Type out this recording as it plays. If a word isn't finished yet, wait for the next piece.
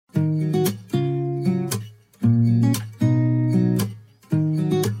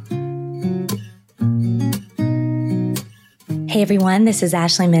Hey everyone, this is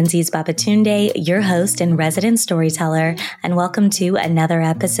Ashley Menzies Babatunde, your host and resident storyteller, and welcome to another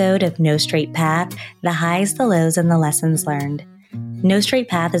episode of No Straight Path, the highs, the lows, and the lessons learned. No Straight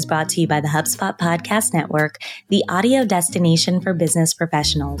Path is brought to you by the HubSpot Podcast Network, the audio destination for business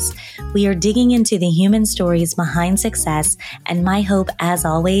professionals. We are digging into the human stories behind success, and my hope, as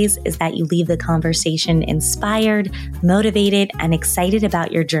always, is that you leave the conversation inspired, motivated, and excited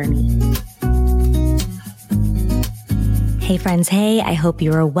about your journey. Hey friends, hey, I hope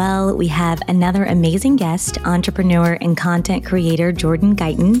you are well. We have another amazing guest, entrepreneur and content creator, Jourdan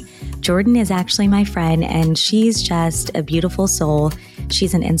Guyton. Jourdan is actually my friend and she's just a beautiful soul.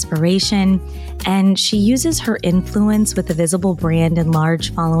 She's an inspiration and she uses her influence with a visible brand and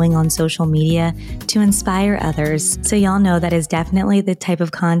large following on social media to inspire others. So y'all know that is definitely the type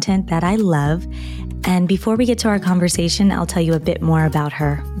of content that I love. And before we get to our conversation, I'll tell you a bit more about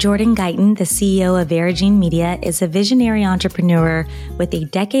her. Jourdan Guyton, the CEO of Jourdan Media, is a visionary entrepreneur with a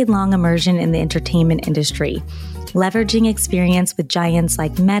decade-long immersion in the entertainment industry. Leveraging experience with giants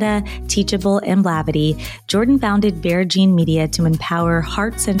like Meta, Teachable, and Blavity, Jourdan founded Jourdan Media to empower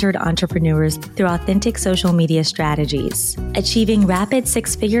heart-centered entrepreneurs through authentic social media strategies. Achieving rapid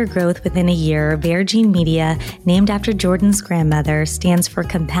six-figure growth within a year, Jourdan Media, named after Jourdan's grandmother, stands for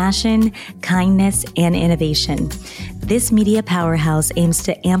compassion, kindness, and innovation. This media powerhouse aims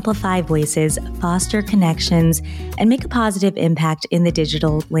to amplify voices, foster connections, and make a positive impact in the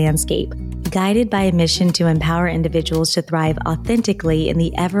digital landscape. Guided by a mission to empower individuals to thrive authentically in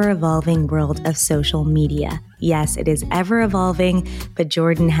the ever-evolving world of social media. Yes, it is ever-evolving, but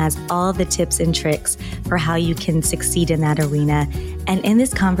Jourdan has all the tips and tricks for how you can succeed in that arena. And in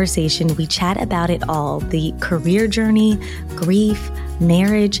this conversation, we chat about it all, the career journey, grief,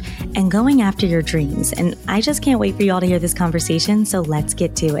 marriage, and going after your dreams. And I just can't wait for you all to hear this conversation, so let's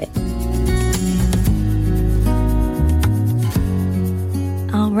get to it.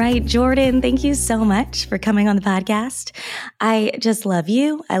 All right, Jourdan, thank you so much for coming on the podcast. I just love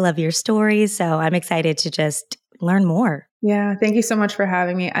you. I love your stories. So I'm excited to just learn more. Yeah, thank you so much for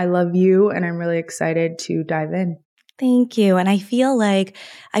having me. I love you and I'm really excited to dive in. Thank you. And I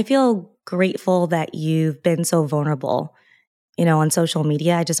feel grateful that you've been so vulnerable, on social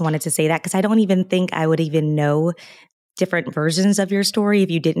media. I just wanted to say that because I don't even think I would even know different versions of your story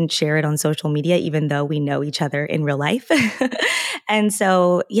if you didn't share it on social media, even though we know each other in real life. And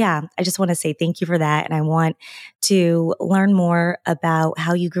so, I just want to say thank you for that. And I want to learn more about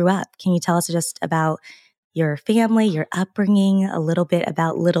how you grew up. Can you tell us just about your family, your upbringing, a little bit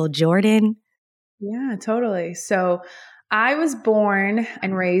about little Jourdan? Yeah, totally. So I was born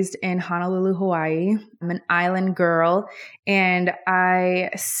and raised in Honolulu, Hawaii. I'm an island girl, and I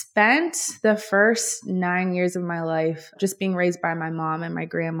spent the first 9 years of my life just being raised by my mom and my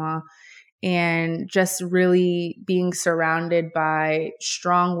grandma, and just really being surrounded by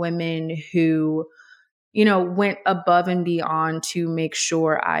strong women who, went above and beyond to make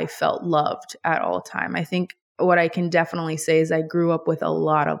sure I felt loved at all time. I think what I can definitely say is I grew up with a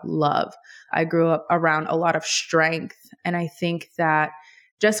lot of love. I grew up around a lot of strength. And I think that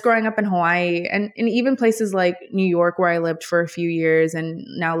just growing up in Hawaii and even places like New York, where I lived for a few years and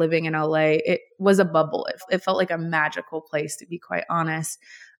now living in LA, it was a bubble. It felt like a magical place, to be quite honest.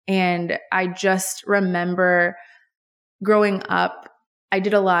 And I just remember growing up, I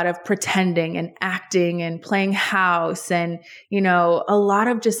did a lot of pretending and acting and playing house and, a lot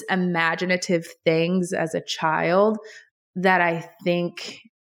of just imaginative things as a child that I think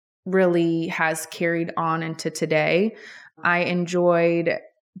really has carried on into today. I enjoyed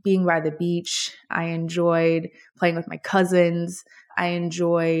being by the beach. I enjoyed playing with my cousins. I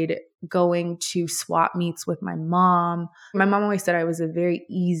enjoyed going to swap meets with my mom. My mom always said I was a very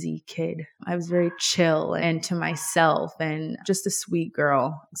easy kid. I was very chill and to myself and just a sweet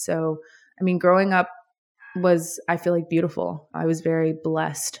girl. So, growing up was, I feel like, beautiful. I was very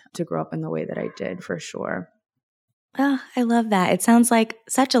blessed to grow up in the way that I did, for sure. Oh, I love that. It sounds like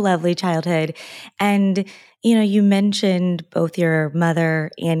such a lovely childhood. And, you mentioned both your mother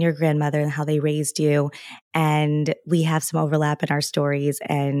and your grandmother and how they raised you. And we have some overlap in our stories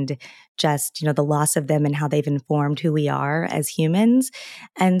and just, the loss of them and how they've informed who we are as humans.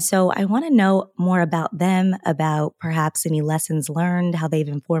 And so I want to know more about them, about perhaps any lessons learned, how they've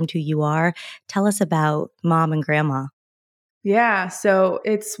informed who you are. Tell us about mom and grandma. Yeah. So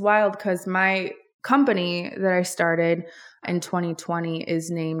it's wild because my company that I started in 2020 is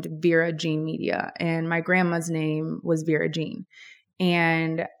named Jourdan Media, and my grandma's name was Jourdan.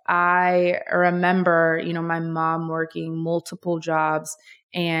 And I remember, my mom working multiple jobs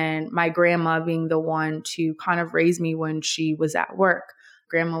and my grandma being the one to kind of raise me when she was at work.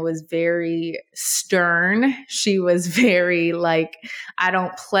 grandma was very stern. She was very like, I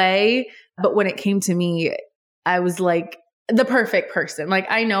don't play. But when it came to me, I was like the perfect person. Like,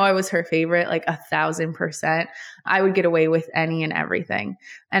 I know I was her favorite, like 1,000%. I would get away with any and everything.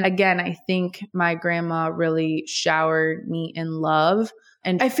 And again, I think my grandma really showered me in love.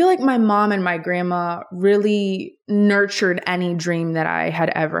 And I feel like my mom and my grandma really nurtured any dream that I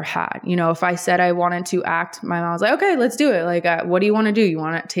had ever had. You know, if I said I wanted to act, my mom was like, okay, let's do it. Like, what do you want to do? You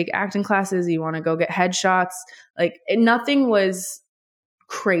want to take acting classes? You want to go get headshots? Like, nothing was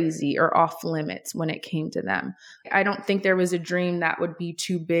crazy or off limits when it came to them. I don't think there was a dream that would be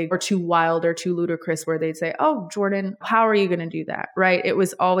too big or too wild or too ludicrous where they'd say, oh, Jourdan, how are you going to do that? Right? It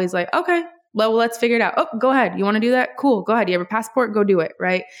was always like, okay, well, let's figure it out. Oh, go ahead. You want to do that? Cool. Go ahead. You have a passport? Go do it.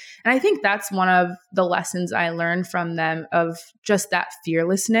 Right? And I think that's one of the lessons I learned from them, of just that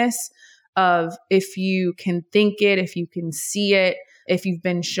fearlessness of, if you can think it, if you can see it, if you've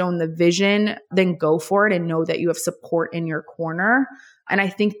been shown the vision, then go for it and know that you have support in your corner. And I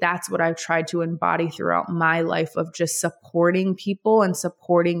think that's what I've tried to embody throughout my life, of just supporting people and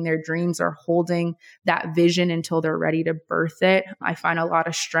supporting their dreams, or holding that vision until they're ready to birth it. I find a lot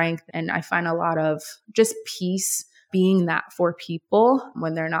of strength, and I find a lot of just peace being that for people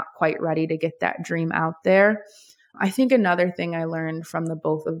when they're not quite ready to get that dream out there. I think another thing I learned from the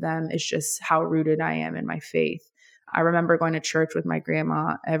both of them is just how rooted I am in my faith. I remember going to church with my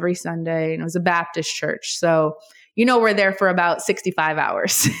grandma every Sunday, and it was a Baptist church. So, you know, we're there for about 65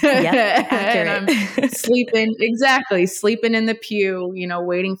 hours. Yep, accurate. And I'm sleeping in the pew, you know,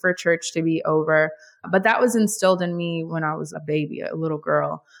 waiting for church to be over. But that was instilled in me when I was a baby, a little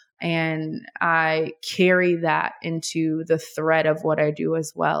girl. And I carry that into the thread of what I do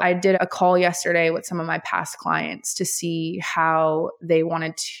as well. I did a call yesterday with some of my past clients to see how they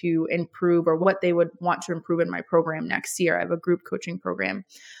wanted to improve, or what they would want to improve in my program next year. I have a group coaching program.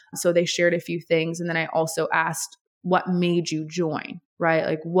 So they shared a few things. And then I also asked, what made you join, right?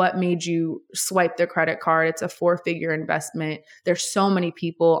 Like, what made you swipe the credit card? It's a 4-figure investment. There's so many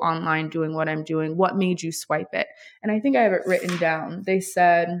people online doing what I'm doing. What made you swipe it? And I think I have it written down. They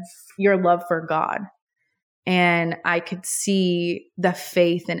said, your love for God. And I could see the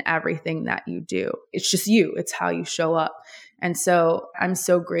faith in everything that you do. It's just you. It's how you show up. And so I'm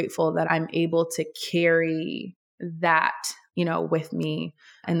so grateful that I'm able to carry that, you know, with me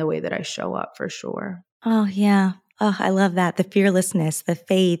in the way that I show up, for sure. Oh, yeah. Oh, I love that. The fearlessness, the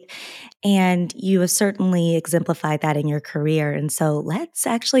faith, and you have certainly exemplified that in your career. And so let's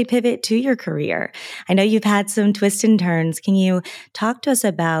actually pivot to your career. I know you've had some twists and turns. Can you talk to us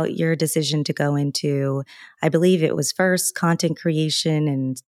about your decision to go into, I believe it was first content creation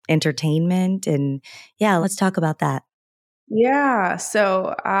and entertainment? And yeah, let's talk about that. Yeah.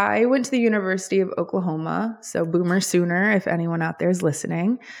 So I went to the University of Oklahoma. So Boomer Sooner, if anyone out there is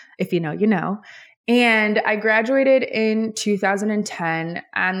listening. If you know, you know. And I graduated in 2010.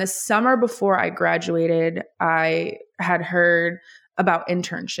 And the summer before I graduated, I had heard about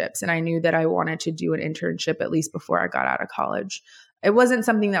internships. And I knew that I wanted to do an internship at least before I got out of college. It wasn't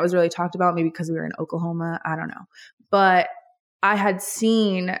something that was really talked about, maybe because we were in Oklahoma. I don't know. But I had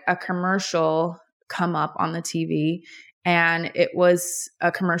seen a commercial come up on the TV. And it was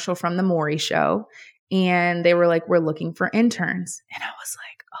a commercial from the Maury Show. And they were like, we're looking for interns. And I was like,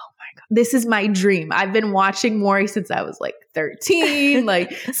 this is my dream. I've been watching Maury since I was like 13,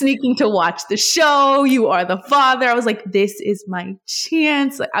 like sneaking to watch the show. You Are the Father. I was like, this is my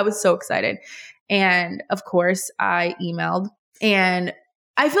chance. Like, I was so excited. And of course, I emailed. And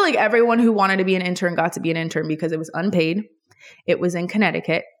I feel like everyone who wanted to be an intern got to be an intern because it was unpaid. It was in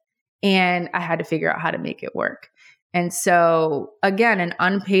Connecticut. And I had to figure out how to make it work. And so again, an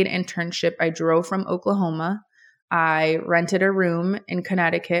unpaid internship. I drove from Oklahoma. I rented a room in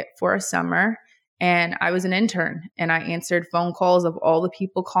Connecticut for a summer, and I was an intern, and I answered phone calls of all the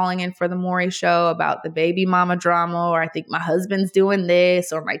people calling in for the Maury Show about the baby mama drama, or I think my husband's doing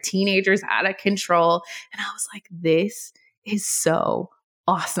this, or my teenager's out of control. And I was like, this is so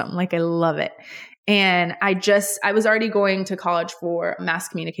awesome. Like, I love it. And I was already going to college for mass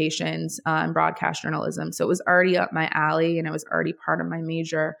communications and broadcast journalism. So it was already up my alley, and it was already part of my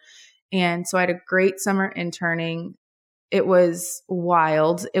major. And so I had a great summer interning. It was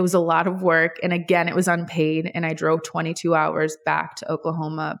wild. It was a lot of work. And again, it was unpaid. And I drove 22 hours back to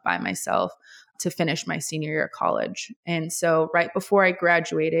Oklahoma by myself to finish my senior year of college. And so right before I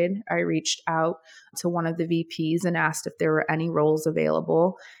graduated, I reached out to one of the VPs and asked if there were any roles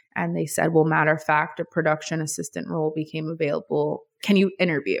available. And they said, well, matter of fact, a production assistant role became available. Can you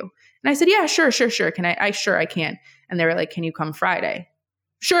interview? And I said, yeah, sure. Can I? Sure, I can. And they were like, can you come Friday?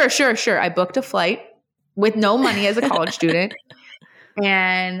 Sure. I booked a flight with no money as a college student.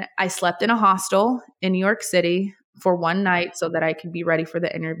 And I slept in a hostel in New York City for one night so that I could be ready for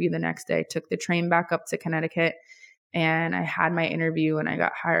the interview the next day. Took the train back up to Connecticut and I had my interview and I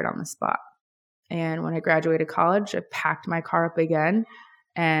got hired on the spot. And when I graduated college, I packed my car up again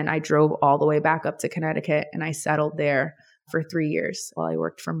and I drove all the way back up to Connecticut and I settled there for 3 years while I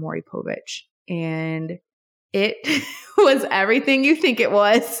worked for Maury Povich. And it was everything you think it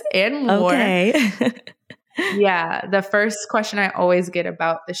was and more. Okay. Yeah. The first question I always get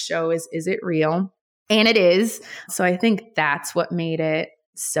about the show is it real? And it is. So I think that's what made it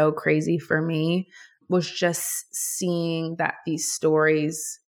so crazy for me, was just seeing that these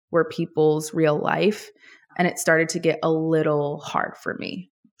stories were people's real life. And it started to get a little hard for me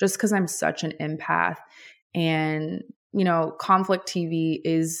just because I'm such an empath. And, you know, conflict TV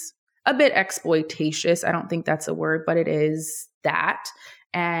is a bit exploitatious. I don't think that's a word, but it is that.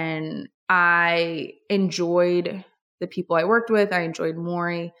 And I enjoyed the people I worked with. I enjoyed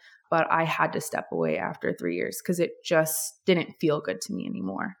Maury, but I had to step away after 3 years because it just didn't feel good to me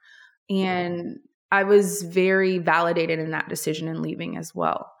anymore. And I was very validated in that decision and leaving as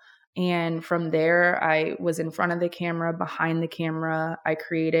well. And from there, I was in front of the camera, behind the camera. I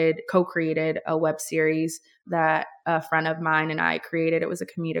co-created a web series that a friend of mine and I created. It was a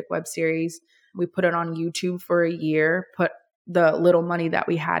comedic web series. We put it on YouTube for a year, put the little money that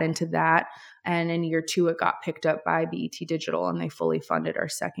we had into that. And in year 2, it got picked up by BET Digital and they fully funded our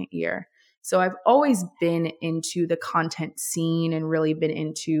second year. So I've always been into the content scene and really been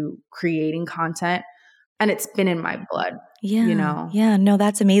into creating content. And it's been in my blood, Yeah. you know? Yeah. No,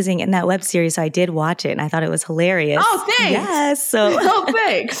 that's amazing. And that web series, I did watch it and I thought it was hilarious. Oh, thanks. Yes. So, oh,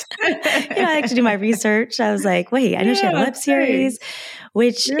 thanks. I actually did my research. I was like, wait, I know she had a web series,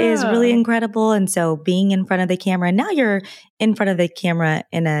 which is really incredible. And so being in front of the camera, now you're in front of the camera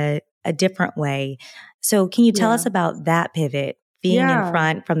in a different way. So can you tell us about that pivot? Being in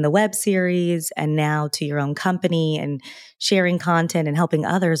front from the web series and now to your own company and sharing content and helping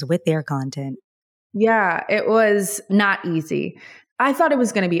others with their content. Yeah, it was not easy. I thought it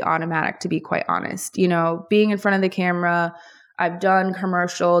was going to be automatic, to be quite honest. You know, being in front of the camera, I've done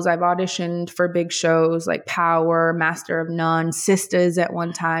commercials. I've auditioned for big shows like Power, Master of None, Sisters at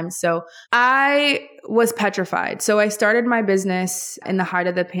one time. So I was petrified. So I started my business in the height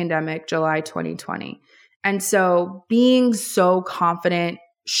of the pandemic, July 2020. And so being so confident,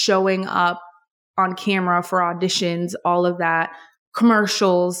 showing up on camera for auditions, all of that,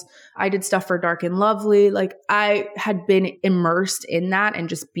 commercials. I did stuff for Dark and Lovely. Like I had been immersed in that and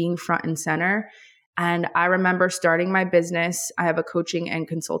just being front and center. And I remember starting my business. I have a coaching and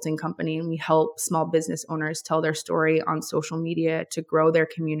consulting company and we help small business owners tell their story on social media to grow their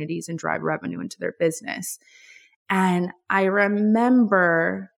communities and drive revenue into their business. And I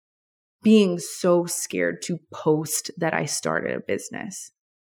remember being so scared to post that I started a business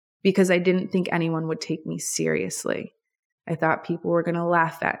because I didn't think anyone would take me seriously. I thought people were going to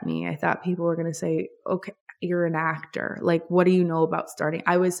laugh at me. I thought people were going to say, okay, you're an actor. Like, what do you know about starting?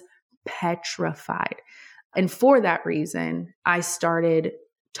 I was petrified. And for that reason, I started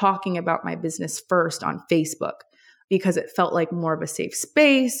talking about my business first on Facebook because it felt like more of a safe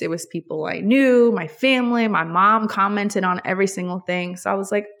space. It was people I knew, my family, my mom commented on every single thing. So I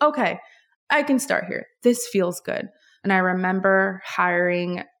was like, okay, I can start here. This feels good. And I remember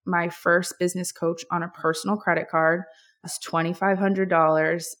hiring my first business coach on a personal credit card. It was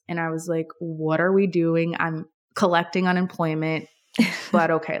 $2,500. And I was like, what are we doing? I'm collecting unemployment, but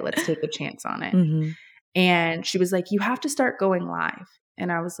okay, let's take a chance on it. Mm-hmm. And she was like, you have to start going live.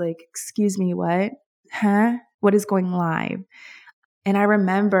 And I was like, excuse me, what? Huh? What is going live? And I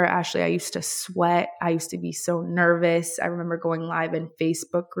remember, Ashley, I used to sweat. I used to be so nervous. I remember going live in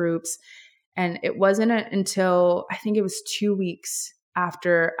Facebook groups. And it wasn't until I think it was 2 weeks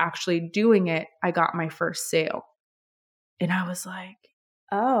after actually doing it, I got my first sale. And I was like,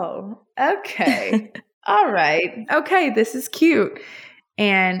 oh, okay. All right. Okay, this is cute.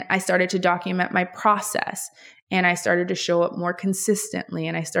 And I started to document my process and I started to show up more consistently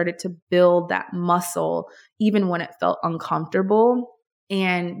and I started to build that muscle even when it felt uncomfortable.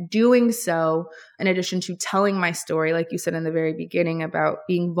 And doing so, in addition to telling my story, like you said in the very beginning about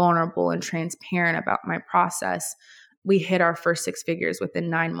being vulnerable and transparent about my process, we hit our first 6 figures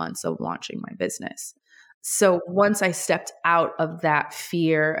within 9 months of launching my business. So once I stepped out of that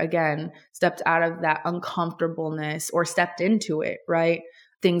fear, again, stepped out of that uncomfortableness or stepped into it, right?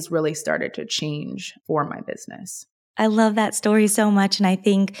 Things really started to change for my business. I love that story so much. And I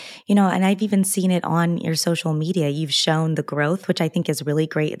think, and I've even seen it on your social media. You've shown the growth, which I think is really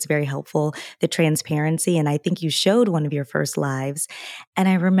great. It's very helpful, the transparency. And I think you showed one of your first lives. And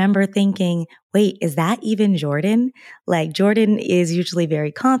I remember thinking, wait, is that even Jourdan? Like Jourdan is usually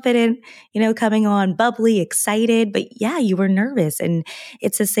very confident, coming on bubbly, excited. But yeah, you were nervous. And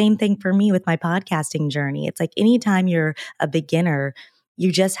it's the same thing for me with my podcasting journey. It's like anytime you're a beginner,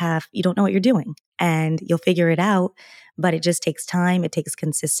 you don't know what you're doing and you'll figure it out, but it just takes time. It takes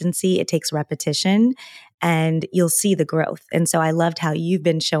consistency. It takes repetition and you'll see the growth. And so I loved how you've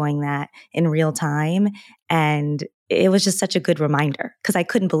been showing that in real time. And it was just such a good reminder because I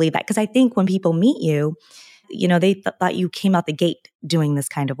couldn't believe that. Because I think when people meet you, they thought you came out the gate doing this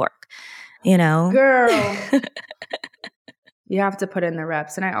kind of work, Girl, you have to put in the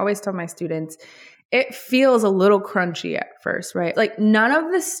reps. And I always tell my students, it feels a little crunchy at first, right? Like none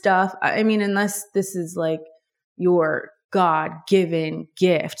of the stuff, I mean, unless this is like your God-given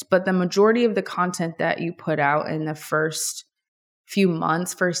gift, but the majority of the content that you put out in the first few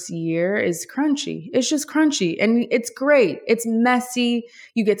months, first year is crunchy. It's just crunchy and it's great. It's messy.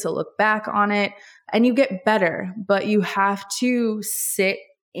 You get to look back on it and you get better, but you have to sit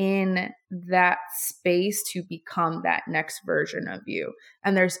in that space to become that next version of you.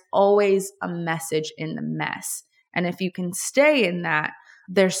 And there's always a message in the mess. And if you can stay in that,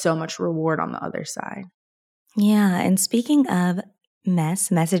 there's so much reward on the other side. Yeah. And speaking of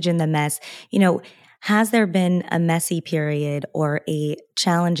message in the mess, has there been a messy period or a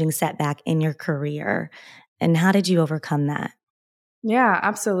challenging setback in your career? And how did you overcome that? Yeah,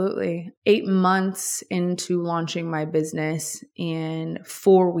 absolutely. 8 months into launching my business and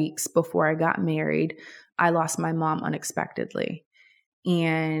 4 weeks before I got married, I lost my mom unexpectedly.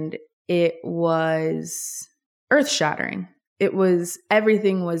 And it was earth-shattering.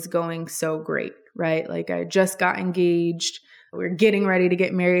 Everything was going so great, right? Like I just got engaged. We were getting ready to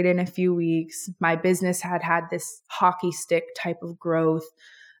get married in a few weeks. My business had this hockey stick type of growth.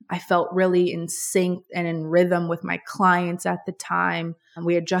 I felt really in sync and in rhythm with my clients at the time.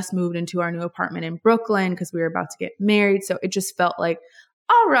 We had just moved into our new apartment in Brooklyn because we were about to get married. So it just felt like,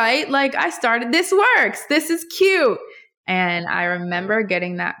 all right, like this works. This is cute. And I remember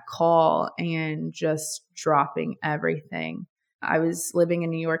getting that call and just dropping everything. I was living in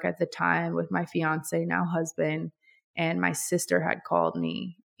New York at the time with my fiance, now husband, and my sister had called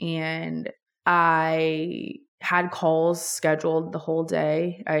me and I had calls scheduled the whole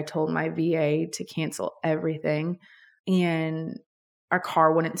day. I told my VA to cancel everything and our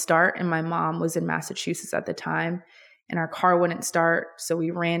car wouldn't start. And my mom was in Massachusetts at the time and our car wouldn't start. So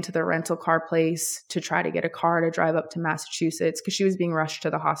we ran to the rental car place to try to get a car to drive up to Massachusetts because she was being rushed to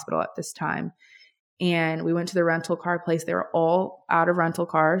the hospital at this time. And we went to the rental car place. They were all out of rental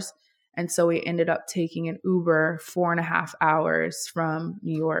cars. And so we ended up taking an Uber 4.5 hours from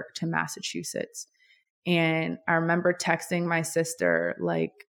New York to Massachusetts. And I remember texting my sister,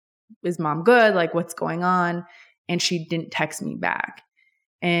 like, is mom good? Like, what's going on? And she didn't text me back.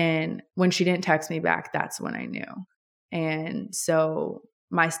 And when she didn't text me back, that's when I knew. And so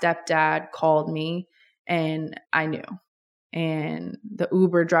my stepdad called me and I knew. And the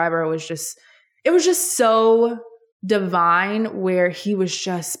Uber driver was just so divine where he was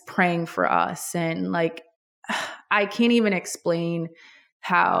just praying for us. And like, I can't even explain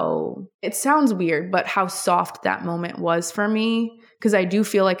how it sounds weird, but how soft that moment was for me. Because I do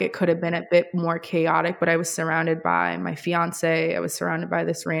feel like it could have been a bit more chaotic, but I was surrounded by my fiance. I was surrounded by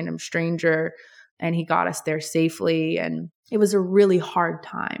this random stranger and he got us there safely. And it was a really hard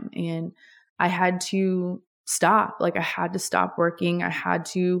time. And I had to stop. Like I had to stop working. I had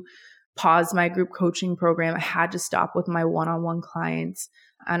to pause my group coaching program. I had to stop with my one-on-one clients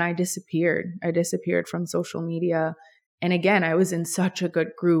and I disappeared. I disappeared from social media. And again, I was in such a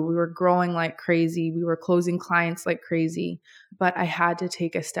good groove. We were growing like crazy. We were closing clients like crazy, but I had to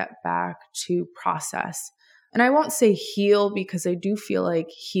take a step back to process. And I won't say heal because I do feel like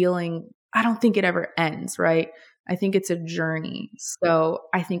healing, I don't think it ever ends, right? I think it's a journey. So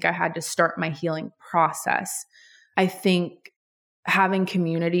I think I had to start my healing process. I think having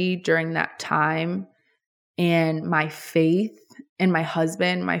community during that time and my faith and my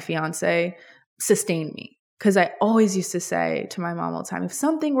husband, my fiance, sustained me. Because I always used to say to my mom all the time, if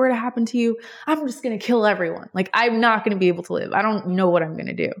something were to happen to you, I'm just going to kill everyone. Like, I'm not going to be able to live. I don't know what I'm going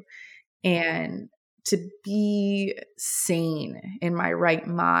to do. And to be sane in my right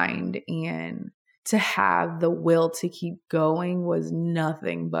mind and to have the will to keep going was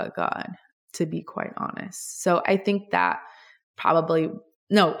nothing but God, to be quite honest. So I think that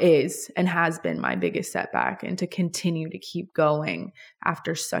is and has been my biggest setback, and to continue to keep going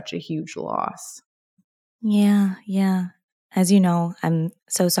after such a huge loss. Yeah, yeah. As you know, I'm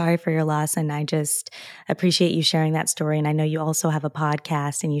so sorry for your loss, and I just appreciate you sharing that story. And I know you also have a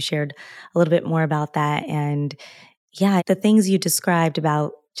podcast, and you shared a little bit more about that. And yeah, the things you described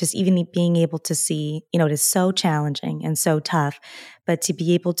about just even being able to see, it is so challenging and so tough, but to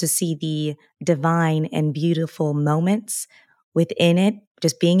be able to see the divine and beautiful moments within it,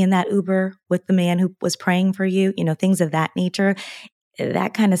 just being in that Uber with the man who was praying for you, things of that nature,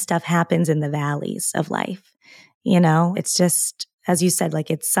 that kind of stuff happens in the valleys of life. It's just, as you said, like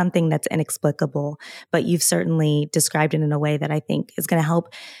it's something that's inexplicable, but you've certainly described it in a way that I think is going to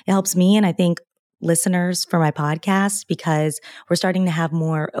help. It helps me. And I think listeners for my podcast, because we're starting to have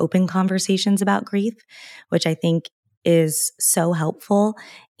more open conversations about grief, which I think is so helpful.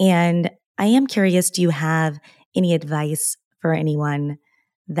 And I am curious, do you have any advice for anyone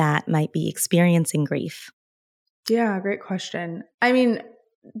that might be experiencing grief? Yeah, great question. I mean,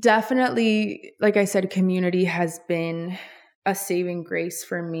 definitely, like I said, community has been a saving grace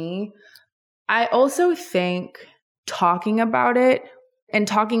for me. I also think talking about it and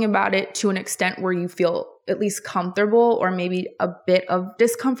talking about it to an extent where you feel at least comfortable or maybe a bit of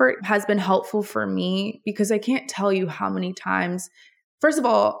discomfort has been helpful for me, because I can't tell you how many times, first of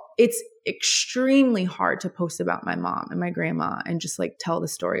all, it's extremely hard to post about my mom and my grandma and just like tell the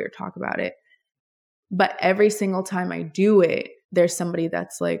story or talk about it. But every single time I do it, there's somebody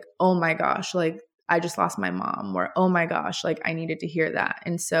that's like, oh my gosh, like I just lost my mom, or oh my gosh, like I needed to hear that.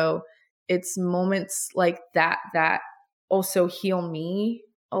 And so it's moments like that that also heal me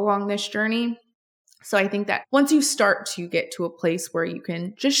along this journey. So I think that once you start to get to a place where you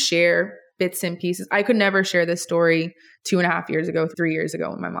can just share bits and pieces, I could never share this story 2.5 years ago, 3 years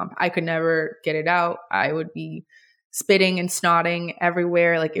ago with my mom. I could never get it out. I would be spitting and snotting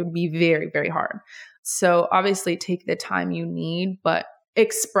everywhere. Like it would be very, very hard. So obviously take the time you need, but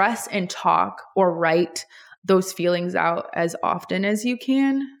express and talk or write those feelings out as often as you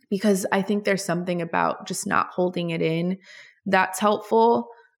can, because I think there's something about just not holding it in that's helpful.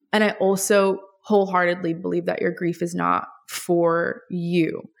 And I also wholeheartedly believe that your grief is not for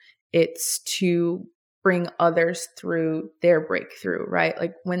you. It's to bring others through their breakthrough, right?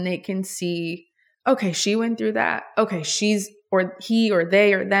 Like when they can see, okay, she went through that. Okay, she's, or he or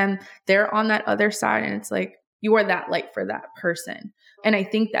they or them, they're on that other side. And it's like, you are that light for that person. And I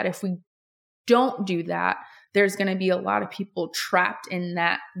think that if we don't do that, there's going to be a lot of people trapped in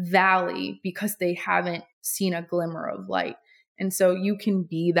that valley because they haven't seen a glimmer of light. And so you can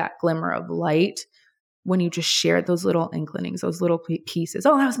be that glimmer of light when you just share those little inclinings, those little pieces.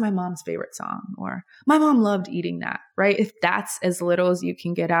 Oh, that was my mom's favorite song, or my mom loved eating that, right? If that's as little as you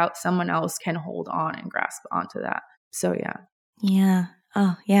can get out, someone else can hold on and grasp onto that. So yeah. Yeah.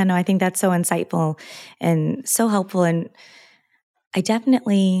 Oh, yeah. No, I think that's so insightful and so helpful. And I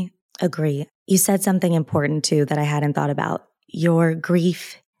definitely agree. You said something important too that I hadn't thought about. Your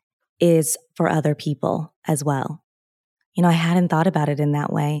grief is for other people as well. I hadn't thought about it in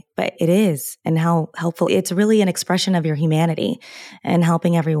that way, but it is, and how helpful. It's really an expression of your humanity and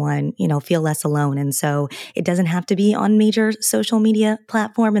helping everyone, feel less alone. And so it doesn't have to be on major social media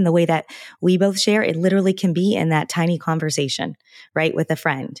platform in the way that we both share. It literally can be in that tiny conversation, right, with a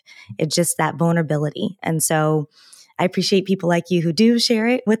friend. It's just that vulnerability. And so I appreciate people like you who do share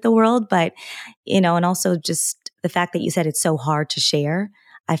it with the world, but, and also just the fact that you said it's so hard to share.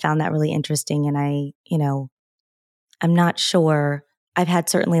 I found that really interesting. And I'm not sure. I've had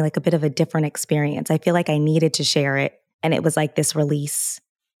certainly like a bit of a different experience. I feel like I needed to share it, and it was like this release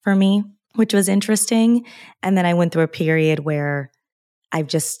for me, which was interesting. And then I went through a period where I've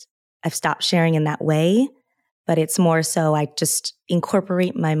stopped sharing in that way, but it's more so I just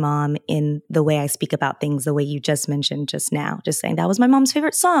incorporate my mom in the way I speak about things, the way you just mentioned just now, just saying that was my mom's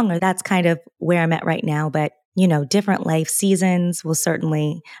favorite song, or that's kind of where I'm at right now. But, different life seasons will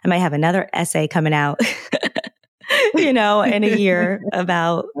certainly, I might have another essay coming out in a year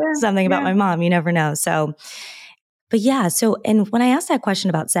about something about my mom. You never know. So, but yeah. So, and when I asked that question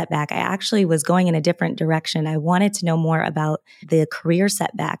about setback, I actually was going in a different direction. I wanted to know more about the career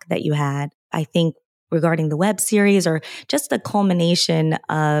setback that you had, I think, regarding the web series or just the culmination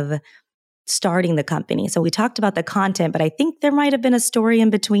of starting the company. So we talked about the content, but I think there might have been a story in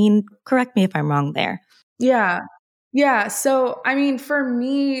between. Correct me if I'm wrong there. Yeah. Yeah. So, I mean, for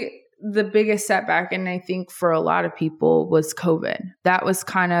me, the biggest setback, and I think for a lot of people, was COVID. That was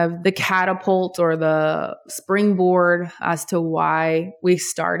kind of the catapult or the springboard as to why we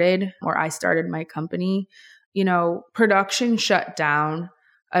started, or I started my company. Production shut down.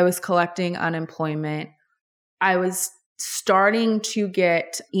 I was collecting unemployment. I was starting to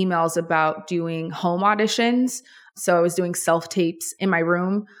get emails about doing home auditions. So I was doing self-tapes in my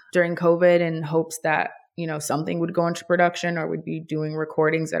room during COVID in hopes that something would go into production or would be doing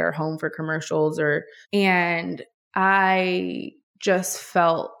recordings at our home for commercials and I just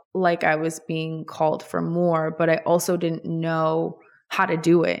felt like I was being called for more, but I also didn't know how to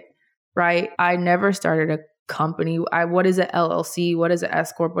do it, right? I never started a company. What is an LLC? What is an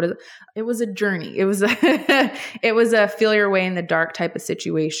S Corp? It was a journey. It was it was a feel your way in the dark type of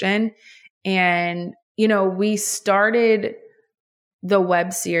situation. And, we started the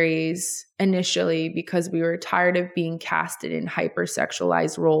web series initially because we were tired of being casted in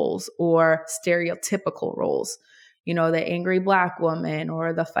hypersexualized roles or stereotypical roles. The angry Black woman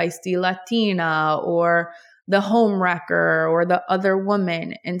or the feisty Latina or the home wrecker or the other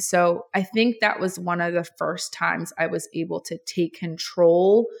woman. And so I think that was one of the first times I was able to take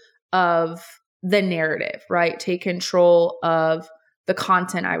control of the narrative, right? Take control of the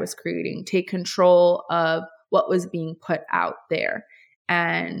content I was creating, take control of what was being put out there.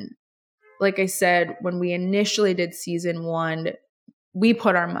 And like I said, when we initially did season 1, we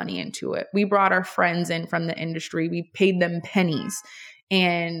put our money into it. We brought our friends in from the industry. We paid them pennies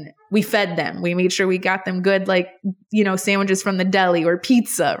and we fed them. We made sure we got them good, sandwiches from the deli or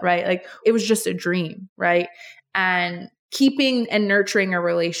pizza, right? Like it was just a dream, right? And keeping and nurturing a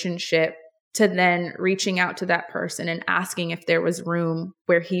relationship to then reaching out to that person and asking if there was room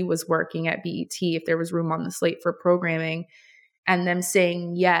where he was working at BET, if there was room on the slate for programming, and them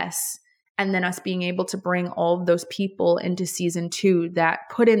saying yes. And then us being able to bring all of those people into season 2 that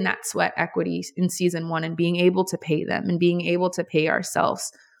put in that sweat equity in season 1 and being able to pay them and being able to pay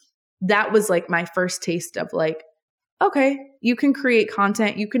ourselves. That was like my first taste of like, okay, you can create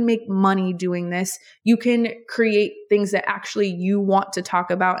content. You can make money doing this. You can create things that actually you want to talk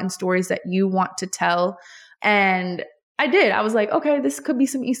about and stories that you want to tell. And I did. I was like, okay, this could be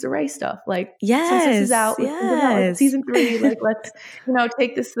some Issa Rae stuff. Like, yes, since this is out, yes. Season 3, like, let's,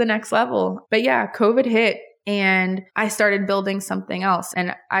 take this to the next level. But yeah, COVID hit and I started building something else.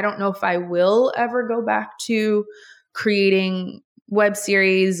 And I don't know if I will ever go back to creating web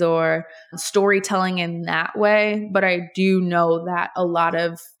series or storytelling in that way. But I do know that a lot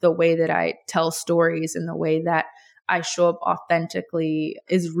of the way that I tell stories and the way that I show up authentically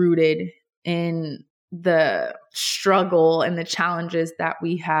is rooted in the struggle and the challenges that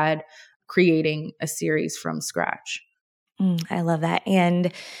we had creating a series from scratch. I love that.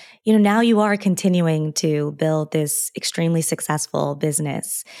 And, now you are continuing to build this extremely successful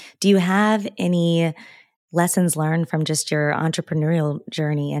business. Do you have any lessons learned from just your entrepreneurial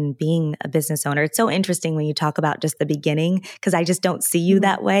journey and being a business owner? It's so interesting when you talk about just the beginning, because I just don't see you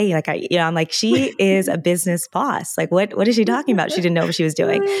that way. Like, I'm like, she is a business boss. Like, what is she talking about? She didn't know what she was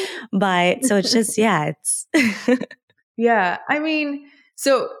doing. But so it's just, it's. Yeah. I mean,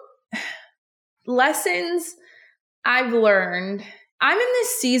 so lessons I've learned, I'm in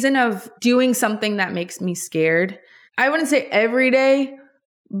this season of doing something that makes me scared. I wouldn't say every day,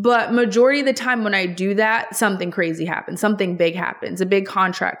 but majority of the time when I do that, something crazy happens, something big happens, a big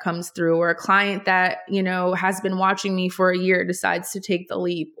contract comes through, or a client that, has been watching me for a year decides to take the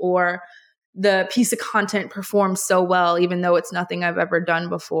leap, or the piece of content performs so well, even though it's nothing I've ever done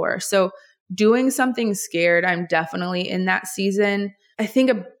before. So doing something scared, I'm definitely in that season. I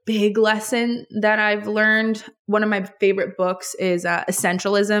think a big lesson that I've learned, one of my favorite books is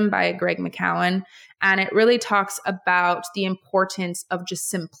Essentialism by Greg McKeown. And it really talks about the importance of just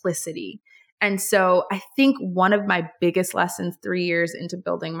simplicity. And so I think one of my biggest lessons 3 years into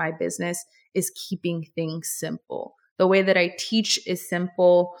building my business is keeping things simple. The way that I teach is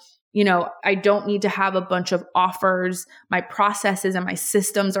simple. I don't need to have a bunch of offers. My processes and my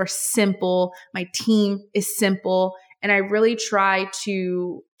systems are simple. My team is simple. And I really try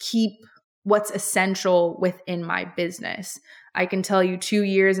to keep what's essential within my business. I can tell you 2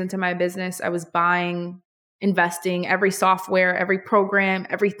 years into my business, I was buying, investing every software, every program,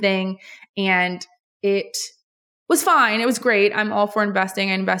 everything. And it was fine. It was great. I'm all for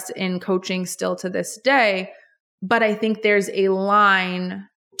investing. I invest in coaching still to this day. But I think there's a line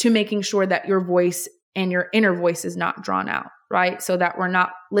to making sure that your voice and your inner voice is not drawn out, right? So that we're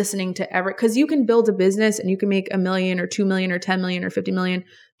not listening to because you can build a business and you can make $1 million or $2 million or $10 million or $50 million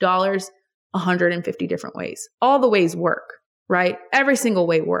 150 different ways. All the ways work, right? Every single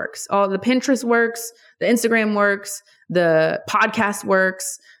way works. All the Pinterest works, the Instagram works, the podcast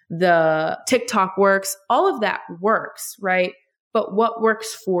works, the TikTok works. All of that works, right? But what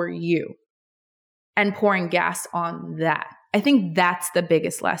works for you? And pouring gas on that. I think that's the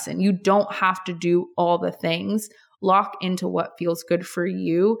biggest lesson. You don't have to do all the things. Lock into what feels good for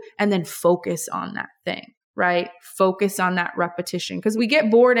you and then focus on that thing, right? Focus on that repetition, because we get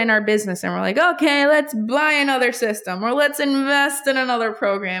bored in our business and we're like, okay, let's buy another system or let's invest in another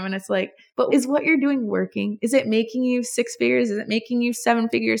program. And it's like, but is what you're doing working? Is it making you 6 figures? Is it making you 7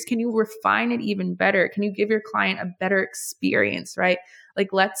 figures? Can you refine it even better? Can you give your client a better experience, right? Like,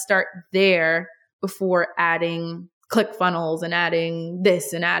 let's start there before adding ClickFunnels and adding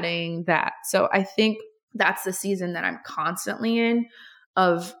this and adding that. So I think that's the season that I'm constantly in,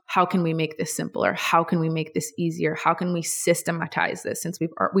 of how can we make this simpler? How can we make this easier? How can we systematize this, since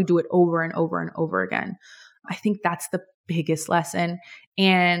we do it over and over and over again? I think that's the biggest lesson.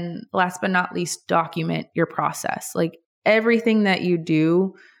 And last but not least, document your process. Like, everything that you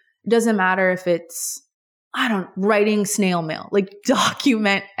do, doesn't matter if it's, writing snail mail, like,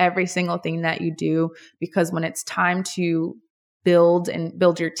 document every single thing that you do, because when it's time to build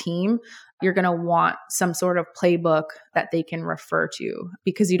your team, you're going to want some sort of playbook that they can refer to,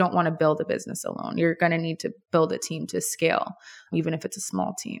 because you don't want to build a business alone. You're going to need to build a team to scale, even if it's a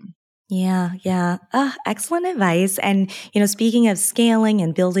small team. Yeah, yeah. Excellent advice. And, speaking of scaling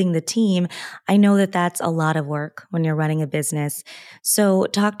and building the team, I know that that's a lot of work when you're running a business. So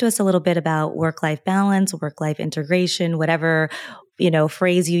talk to us a little bit about work-life balance, work-life integration, whatever,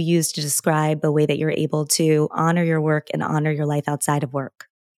 phrase you use to describe the way that you're able to honor your work and honor your life outside of work.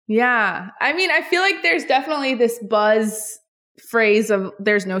 Yeah. I mean, I feel like there's definitely this buzz phrase of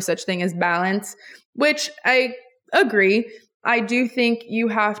there's no such thing as balance, which I agree. I do think you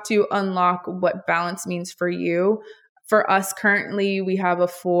have to unlock what balance means for you. For us currently, we have a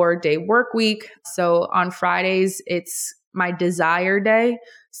 4-day work week. So on Fridays, it's my desire day.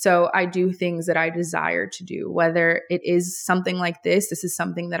 So I do things that I desire to do, whether it is something like this is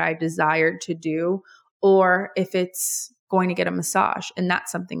something that I desire to do, or if it's going to get a massage, and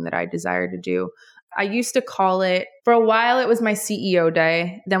that's something that I desire to do. I used to call it, for a while, it was my CEO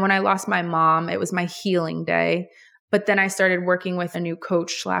day. Then when I lost my mom, it was my healing day. But then I started working with a new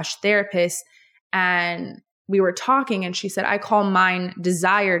coach/therapist, and we were talking, and she said, I call mine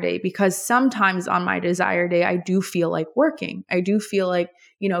desire day, because sometimes on my desire day, I do feel like working. I do feel like,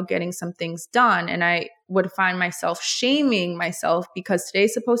 getting some things done. And I would find myself shaming myself because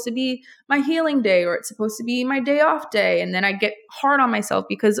today's supposed to be my healing day, or it's supposed to be my day off day. And then I get hard on myself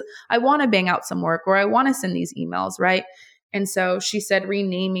because I want to bang out some work, or I want to send these emails, right? And so she said,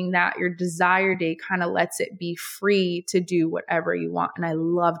 renaming that your desire day kind of lets it be free to do whatever you want. And I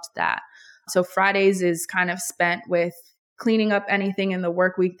loved that. So Fridays is kind of spent with cleaning up anything in the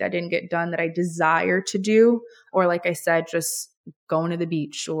work week that didn't get done that I desire to do. Or like I said, just going to the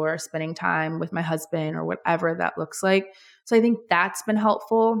beach or spending time with my husband, or whatever that looks like. So I think that's been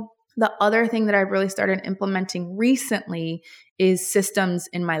helpful. The other thing that I've really started implementing recently is systems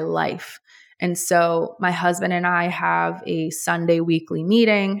in my life. And so my husband and I have a Sunday weekly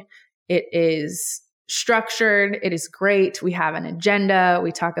meeting. It is structured. It is great. We have an agenda.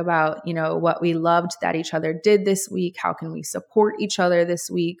 We talk about, what we loved that each other did this week. How can we support each other this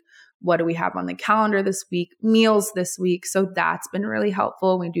week? What do we have on the calendar this week? Meals this week. So that's been really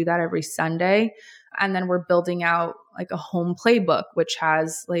helpful. We do that every Sunday. And then we're building out like a home playbook, which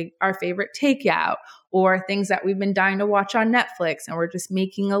has like our favorite takeout or things that we've been dying to watch on Netflix. And we're just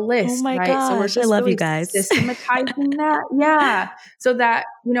making a list. Oh my right? gosh, so we're just I love really you guys. systematizing that. Yeah. So that,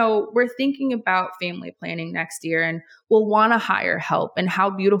 we're thinking about family planning next year, and we'll want to hire help. And how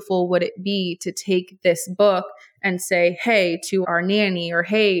beautiful would it be to take this book and say, hey, to our nanny, or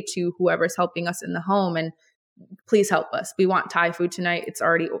hey, to whoever's helping us in the home, and please help us. We want Thai food tonight.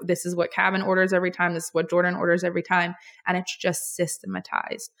 This is what Cabin orders every time. This is what Jourdan orders every time. And it's just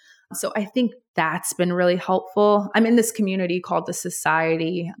systematized. So I think that's been really helpful. I'm in this community called The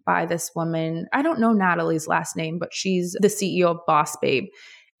Society by this woman. I don't know Natalie's last name, but she's the CEO of Boss Babe.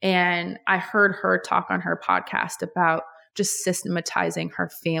 And I heard her talk on her podcast about just systematizing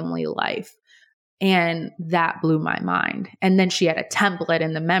her family life. And that blew my mind. And then she had a template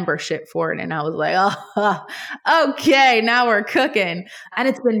in the membership for it. And I was like, oh, okay, now we're cooking. And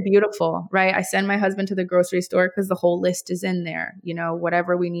it's been beautiful, right? I send my husband to the grocery store because the whole list is in there.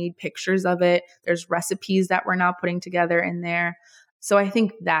 Whatever we need, pictures of it. There's recipes that we're now putting together in there. So I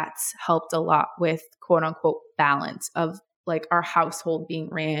think that's helped a lot with quote unquote balance of like our household being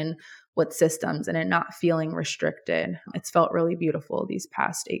ran with systems and it not feeling restricted. It's felt really beautiful these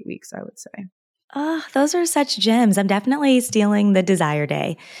past 8 weeks, I would say. Oh, those are such gems. I'm definitely stealing the desire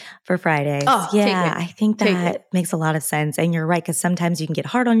day for Fridays. Oh, yeah, I think that makes a lot of sense. And you're right, because sometimes you can get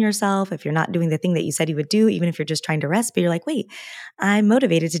hard on yourself if you're not doing the thing that you said you would do, even if you're just trying to rest. But you're like, wait, I'm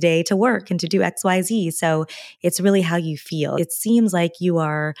motivated today to work and to do X, Y, Z. So it's really how you feel. It seems like you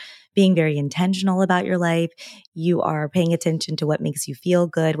are being very intentional about your life. You are paying attention to what makes you feel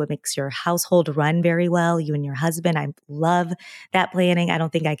good, what makes your household run very well, you and your husband. I love that planning. I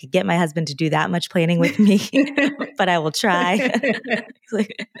don't think I could get my husband to do that much planning with me, but I will try.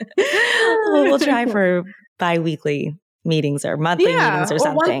 We'll try for bi-weekly meetings or monthly meetings or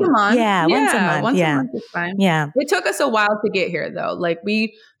or once something. a month. Yeah, once a month. Once Yeah. a month is fine. Yeah. It took us a while to get here though. Like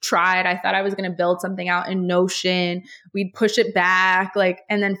we tried. I thought I was going to build something out in Notion. We'd push it back.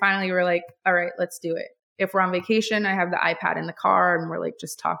 And then finally we were like, all right, let's do it. If we're on vacation, I have the iPad in the car and we're like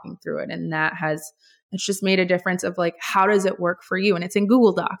just talking through it. And it's just made a difference of like, how does it work for you? And it's in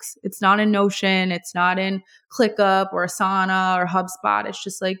Google Docs. It's not in Notion. It's not in ClickUp or Asana or HubSpot. It's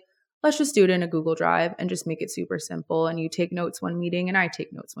just like, let's just do it in a Google Drive and just make it super simple. And you take notes one meeting and I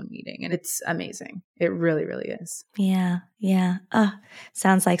take notes one meeting. And it's amazing. It really, really is. Yeah. Yeah.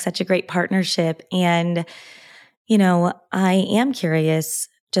 Sounds like such a great partnership. And, I am curious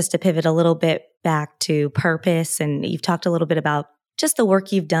just to pivot a little bit back to purpose. And you've talked a little bit about just the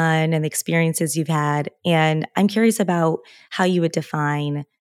work you've done and the experiences you've had. And I'm curious about how you would define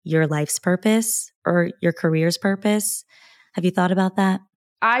your life's purpose or your career's purpose. Have you thought about that?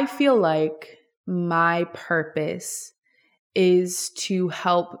 I feel like my purpose is to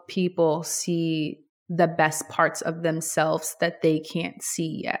help people see the best parts of themselves that they can't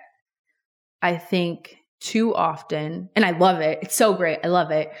see yet. I think too often, and I love it. It's so great. I love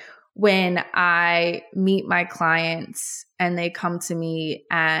it. When I meet my clients and they come to me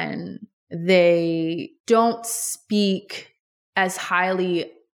and they don't speak as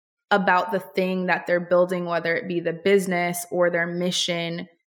highly about the thing that they're building, whether it be the business or their mission,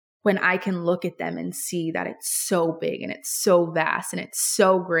 when I can look at them and see that it's so big and it's so vast and it's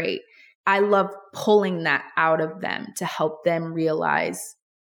so great. I love pulling that out of them to help them realize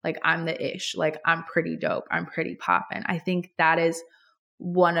like I'm the ish, like I'm pretty dope, I'm pretty poppin'. I think that is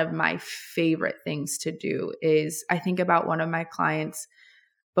one of my favorite things to do. Is I think about one of my clients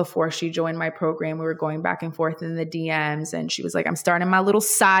before she joined my program. We were going back and forth in the DMs and she was like, I'm starting my little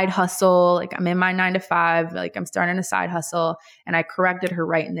side hustle. Like I'm in my 9 to 5, like I'm starting a side hustle. And I corrected her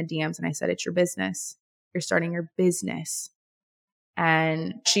right in the DMs and I said, it's your business. You're starting your business.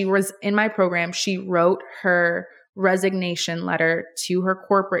 And she was in my program. She wrote her resignation letter to her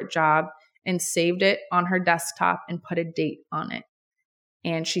corporate job and saved it on her desktop and put a date on it.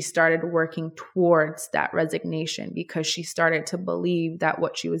 And she started working towards that resignation because she started to believe that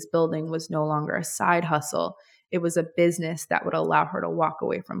what she was building was no longer a side hustle. It was a business that would allow her to walk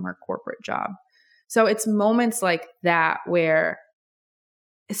away from her corporate job. So it's moments like that where,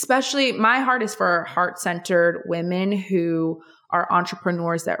 especially my heart is for heart-centered women who are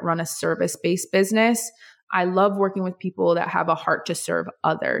entrepreneurs that run a service-based business. I love working with people that have a heart to serve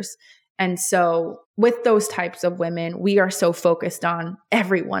others. And so with those types of women, we are so focused on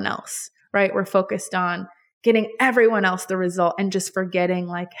everyone else, right? We're focused on getting everyone else the result and just forgetting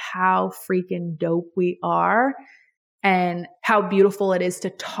like how freaking dope we are and how beautiful it is to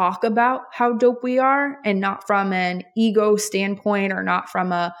talk about how dope we are, and not from an ego standpoint or not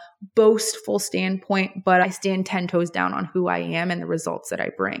from a boastful standpoint, but I stand 10 toes down on who I am and the results that I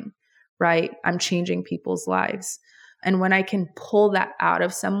bring, right? I'm changing people's lives. And when I can pull that out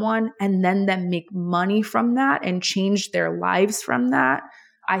of someone and then them make money from that and change their lives from that,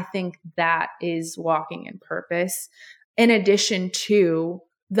 I think that is walking in purpose. In addition to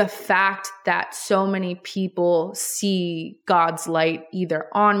the fact that so many people see God's light either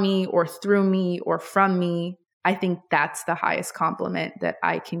on me or through me or from me, I think that's the highest compliment that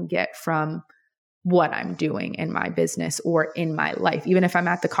I can get from what I'm doing in my business or in my life. Even if I'm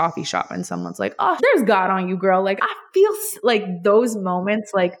at the coffee shop and someone's like, oh, there's God on you, girl. Like I feel like those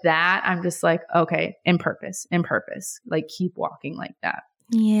moments like that, I'm just like, okay, in purpose, like keep walking like that.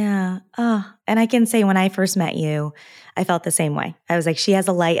 Yeah. Oh, and I can say when I first met you, I felt the same way. I was like, she has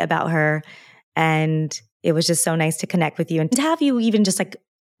a light about her. And it was just so nice to connect with you and to have you even just like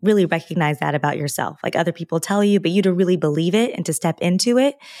really recognize that about yourself. Like other people tell you, but you to really believe it and to step into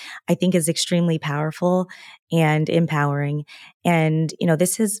it, I think is extremely powerful and empowering. And,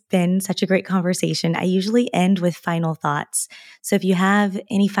 this has been such a great conversation. I usually end with final thoughts. So if you have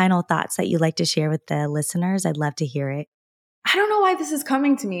any final thoughts that you'd like to share with the listeners, I'd love to hear it. I don't know why this is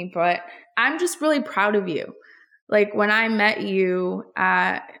coming to me, but I'm just really proud of you. Like when I met you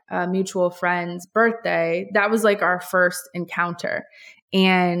at a mutual friend's birthday, that was like our first encounter.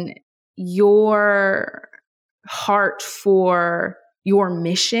 And your heart for your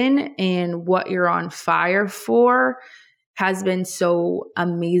mission and what you're on fire for has been so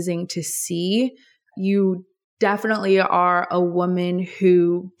amazing to see. You definitely are a woman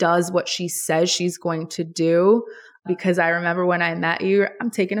who does what she says she's going to do. because I remember when I met you,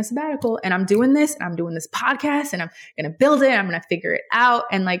 I'm taking a sabbatical and I'm doing this and I'm doing this podcast and I'm going to build it. I'm going to figure it out.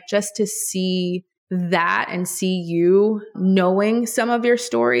 And like, just to see that and see you knowing some of your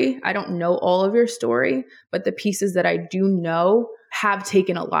story. I don't know all of your story, but the pieces that I do know have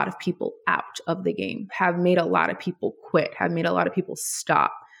taken a lot of people out of the game, have made a lot of people quit, have made a lot of people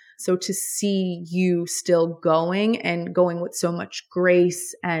stop. So to see you still going and going with so much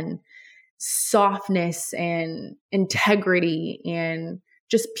grace and softness and integrity and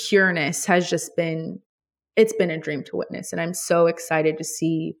just pureness has just been, it's been a dream to witness. And I'm so excited to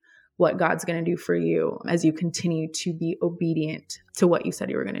see what God's going to do for you as you continue to be obedient to what you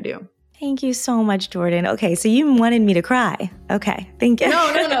said you were going to do. Thank you so much, Jourdan. Okay, so you wanted me to cry. Okay, thank you.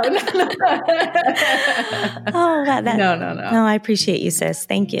 No. Oh, No, No, I appreciate you, sis.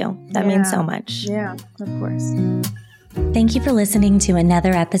 Thank you. That means so much. Yeah, of course. Thank you for listening to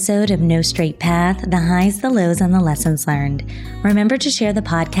another episode of No Straight Path, the highs, the lows, and the lessons learned. Remember to share the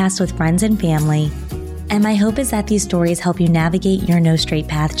podcast with friends and family. And my hope is that these stories help you navigate your No Straight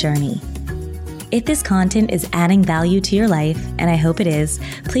Path journey. If this content is adding value to your life, and I hope it is,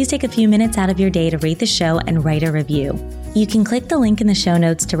 please take a few minutes out of your day to rate the show and write a review. You can click the link in the show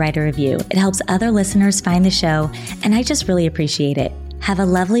notes to write a review. It helps other listeners find the show, and I just really appreciate it. Have a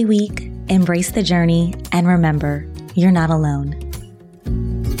lovely week, embrace the journey, and remember, you're not alone.